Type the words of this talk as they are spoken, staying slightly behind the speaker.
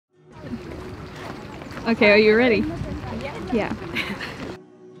Okay, are you ready? Yeah.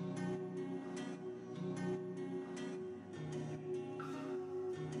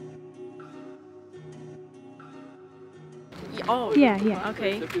 Oh, Yeah, yeah.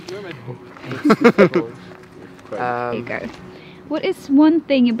 okay. Here you go. What is one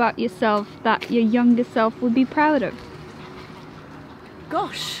thing about yourself that your younger self would be proud of?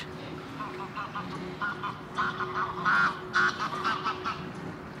 Gosh.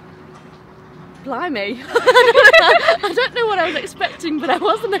 Blimey. I don't know what I was expecting, but I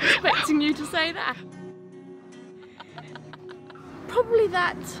wasn't expecting you to say that. Probably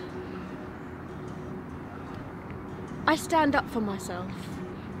that I stand up for myself.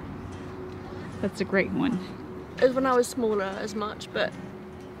 That's a great one. As when I was smaller as much, but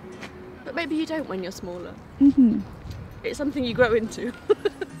maybe you don't when you're smaller. Mm-hmm. It's something you grow into.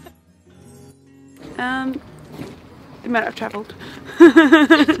 The amount I've travelled.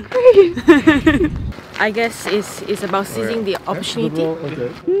 I guess it's about seizing the opportunity.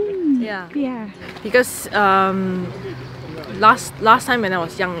 Yeah. Yeah. Because last time when I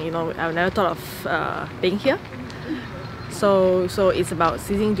was young, you know, I never thought of being here. So it's about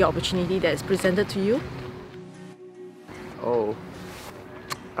seizing the opportunity that's presented to you. Oh,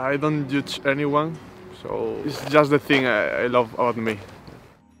 I don't judge anyone, so it's just the thing I love about me.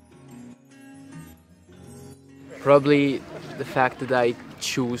 Probably the fact that I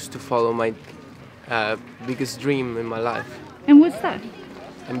choose to follow my biggest dream in my life. And what's that?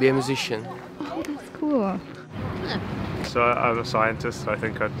 And be a musician. Oh, that's cool. So I'm a scientist. I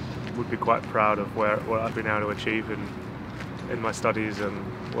think I would be quite proud of what I've been able to achieve in my studies and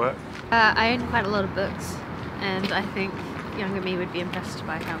work. I own quite a lot of books, and I think younger me would be impressed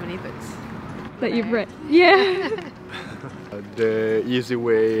by how many books That you've read. Yeah. The easy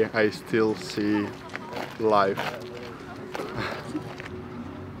way I still see life.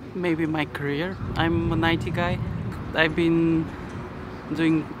 Maybe my career. I'm an IT guy. I've been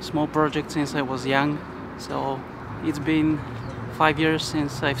doing small projects since I was young, so it's been 5 years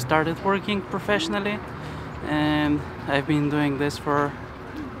since I've started working professionally, and I've been doing this for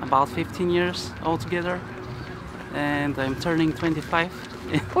about 15 years altogether, and I'm turning 25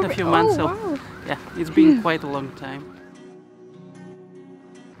 in a few months, so wow. yeah, it's been quite a long time.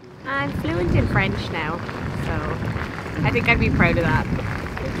 I'm fluent in French now, so I think I'd be proud of that.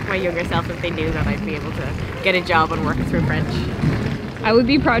 My younger self, if they knew that I'd be able to get a job and work through French. I would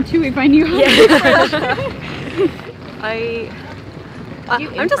be proud too if I knew how to speak French.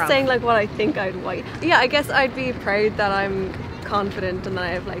 I'm just saying like what I think I'd like. Yeah, I guess I'd be proud that I'm confident and that I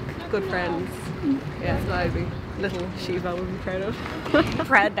have like good friends. Yeah, so I'd be little Shiva would be proud of.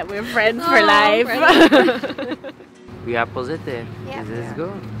 Proud that we're friends for life. We are positive. Yeah. This is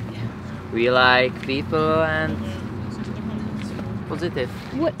good. We like people and positive.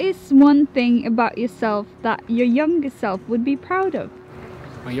 What is one thing about yourself that your younger self would be proud of?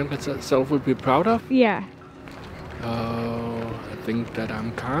 My younger self would be proud of? Yeah. I think that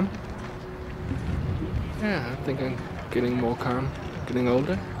I'm calm. Yeah, I think I'm getting more calm, getting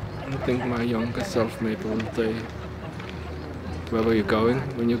older. I think my younger self maybe will say, where are you going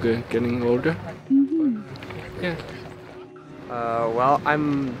when you're getting older? Mm-hmm. Yeah. Well,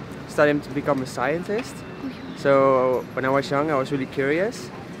 I'm studying to become a scientist. So when I was young, I was really curious.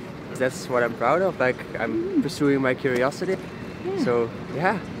 That's what I'm proud of. Like I'm pursuing my curiosity. Yeah. So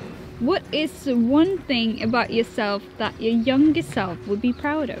yeah. What is one thing about yourself that your younger self would be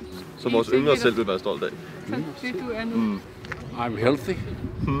proud of? Som vores yngre selv vil være stolt af. I'm healthy.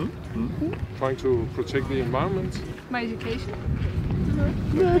 Trying to protect the environment. My education.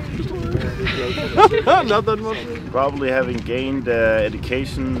 Not that much. Probably having gained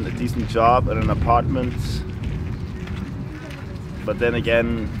education, a decent job, and an apartment. But then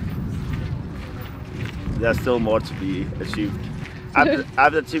again, there's still more to be achieved.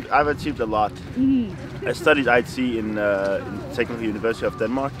 I've achieved a lot. I studied IT in Technical University of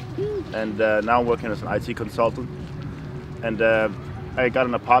Denmark, and now I'm working as an IT consultant. And I got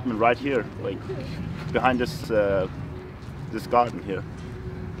an apartment right here, like behind this garden here.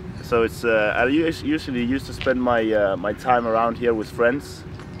 So it's I usually used to spend my time around here with friends,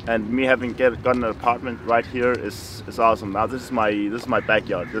 and me having gotten an apartment right here is awesome. Now this is my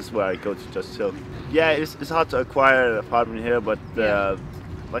backyard. This is where I go to just chill. Yeah, it's hard to acquire an apartment here, but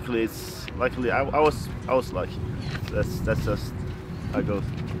luckily I was lucky. That's just how it goes.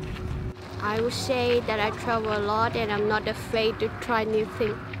 I would say that I travel a lot and I'm not afraid to try new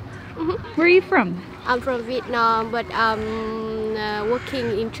things. Where are you from? I'm from Vietnam, but I'm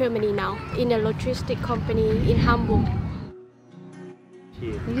working in Germany now, in a logistic company in Hamburg.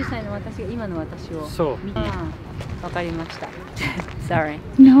 20歳の私が今の私をそう見て、わかりました。Sorry.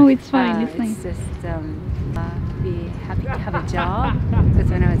 No, it's fine. It's fine. It's just be happy to have a job. Because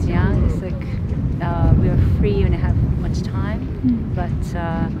when I was young, it's like we were free and have much time, but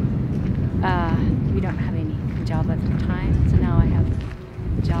we don't have any job at the time. So now I have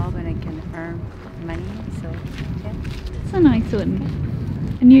a job and I can earn money. So yeah, it's a nice one.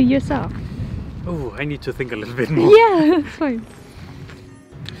 And you yourself? Oh, I need to think a little bit more. Yeah, that's fine.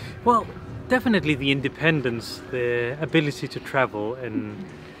 Well, definitely the independence, the ability to travel, and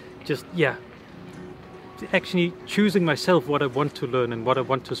just, yeah, actually choosing myself what I want to learn and what I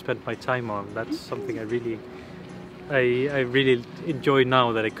want to spend my time on. That's something I really enjoy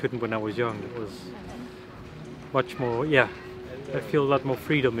now that I couldn't when I was young. It was much more, yeah, I feel a lot more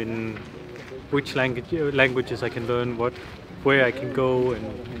freedom in which languages I can learn, where I can go, and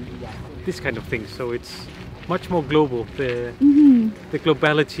this kind of thing. So it's much more global, the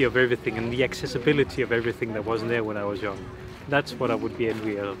globality of everything and the accessibility of everything that wasn't there when I was young. That's what I would be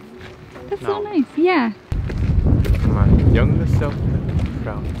envious of. That's so nice, yeah. My younger self, I'm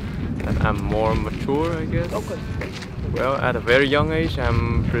proud that I'm more mature, I guess. Okay. Well, at a very young age,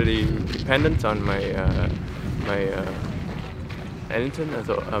 I'm pretty dependent on my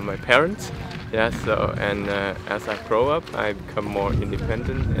my parents. Yeah, so and as I grow up, I become more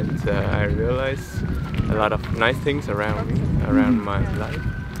independent, and I realize a lot of nice things around me, around my life.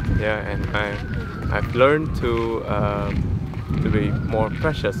 Yeah, and I've learned to be more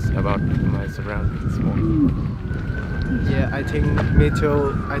precious about my surroundings more. Yeah, I think me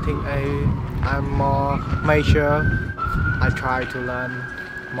too. I think I'm more mature. I try to learn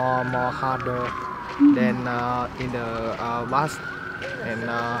more harder than in the past. And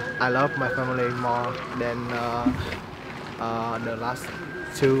I love my family more than the last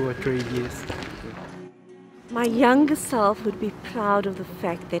 2 or 3 years. My younger self would be proud of the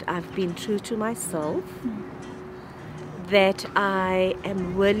fact that I've been true to myself, that I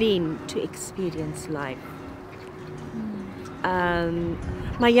am willing to experience life.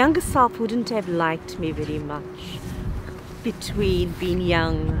 My younger self wouldn't have liked me very much between being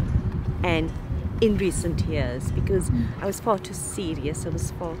young and in recent years, because I was far too serious, I was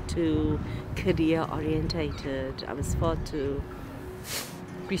far too career orientated, I was far too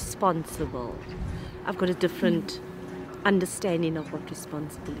responsible. I've got a different understanding of what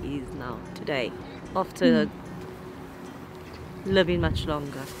responsible is now, today, after living much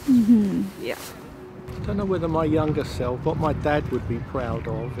longer. Yeah. I don't know whether my younger self, what my dad would be proud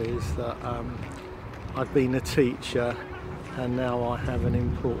of is that I've been a teacher, and now I have an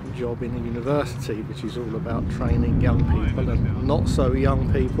important job in a university, which is all about training young people and not so young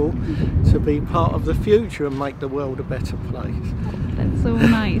people to be part of the future and make the world a better place. That's so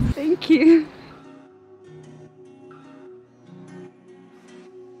nice. Thank you.